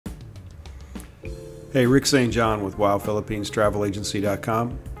Hey, Rick St. John with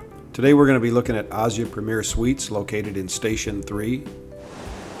WowPhilippinesTravelAgency.com. Today we're going to be looking at ASYA Premier Suites located in Station 3.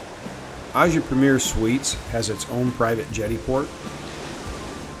 ASYA Premier Suites has its own private jetty port.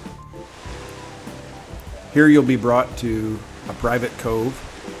 Here you'll be brought to a private cove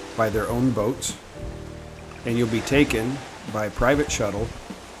by their own boats, and you'll be taken by a private shuttle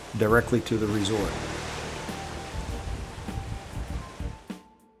directly to the resort.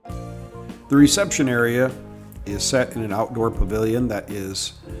 The reception area is set in an outdoor pavilion that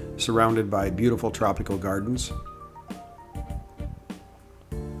is surrounded by beautiful tropical gardens.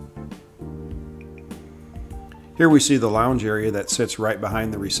 Here we see the lounge area that sits right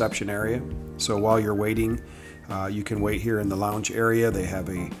behind the reception area. So while you're waiting, you can wait here in the lounge area. They have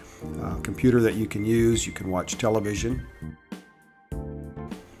a computer that you can use. You can watch television.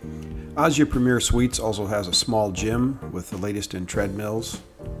 ASYA Premier Suites also has a small gym with the latest in treadmills.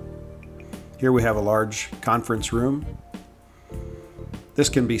 Here we have a large conference room. This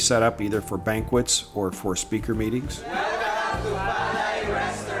can be set up either for banquets or for speaker meetings. Welcome to Palay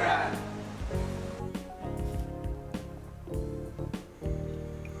Restaurant.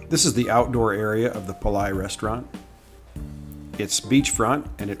 This is the outdoor area of the Palay Restaurant. It's beachfront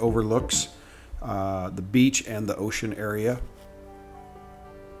and it overlooks the beach and the ocean area.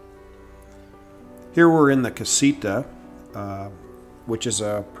 Here we're in the Casita, which is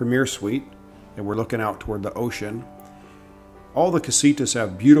a premier suite, and we're looking out toward the ocean. All the casitas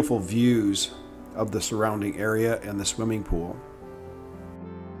have beautiful views of the surrounding area and the swimming pool.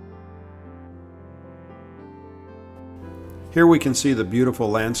 Here we can see the beautiful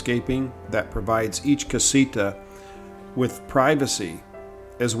landscaping that provides each casita with privacy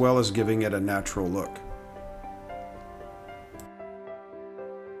as well as giving it a natural look.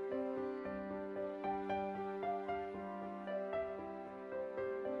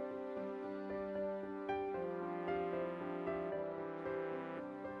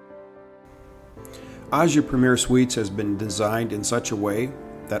 ASYA Premier Suites has been designed in such a way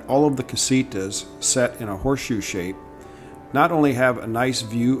that all of the casitas set in a horseshoe shape not only have a nice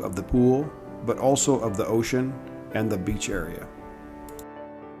view of the pool, but also of the ocean and the beach area.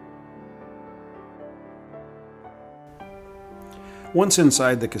 Once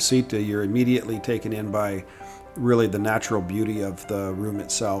inside the casita, you're immediately taken in by really the natural beauty of the room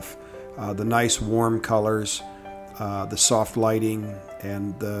itself. The nice warm colors, the soft lighting,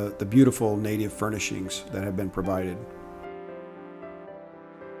 and the beautiful native furnishings that have been provided.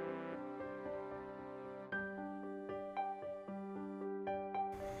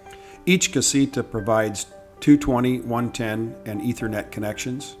 Each casita provides 220, 110, and Ethernet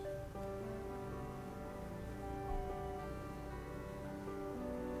connections.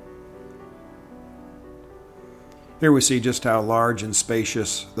 Here we see just how large and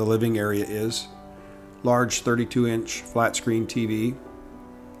spacious the living area is. Large 32-inch flat screen TV.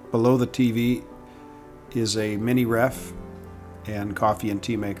 Below the TV is a mini ref and coffee and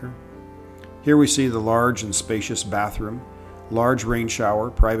tea maker. Here we see the large and spacious bathroom, large rain shower,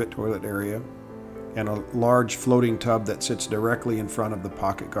 private toilet area, and a large floating tub that sits directly in front of the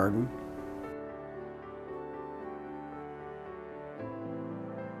pocket garden.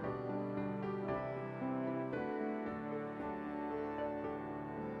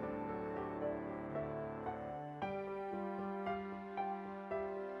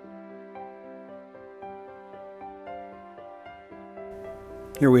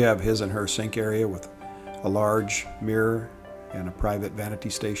 Here we have his and her sink area with a large mirror and a private vanity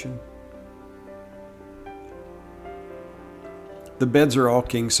station. The beds are all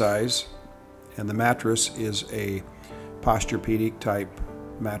king size, and the mattress is a Posturepedic type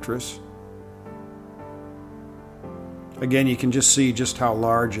mattress. Again, you can just see just how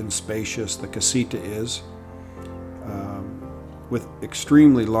large and spacious the casita is, with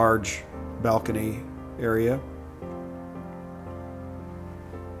extremely large balcony area.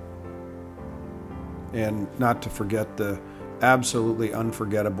 And not to forget the absolutely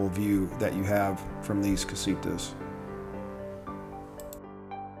unforgettable view that you have from these casitas.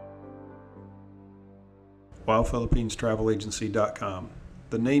 WowPhilippinesTravelAgency.com,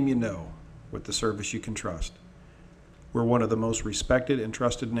 the name you know with the service you can trust. We're one of the most respected and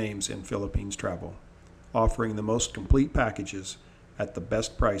trusted names in Philippines travel, offering the most complete packages at the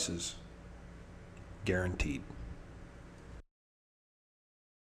best prices, guaranteed.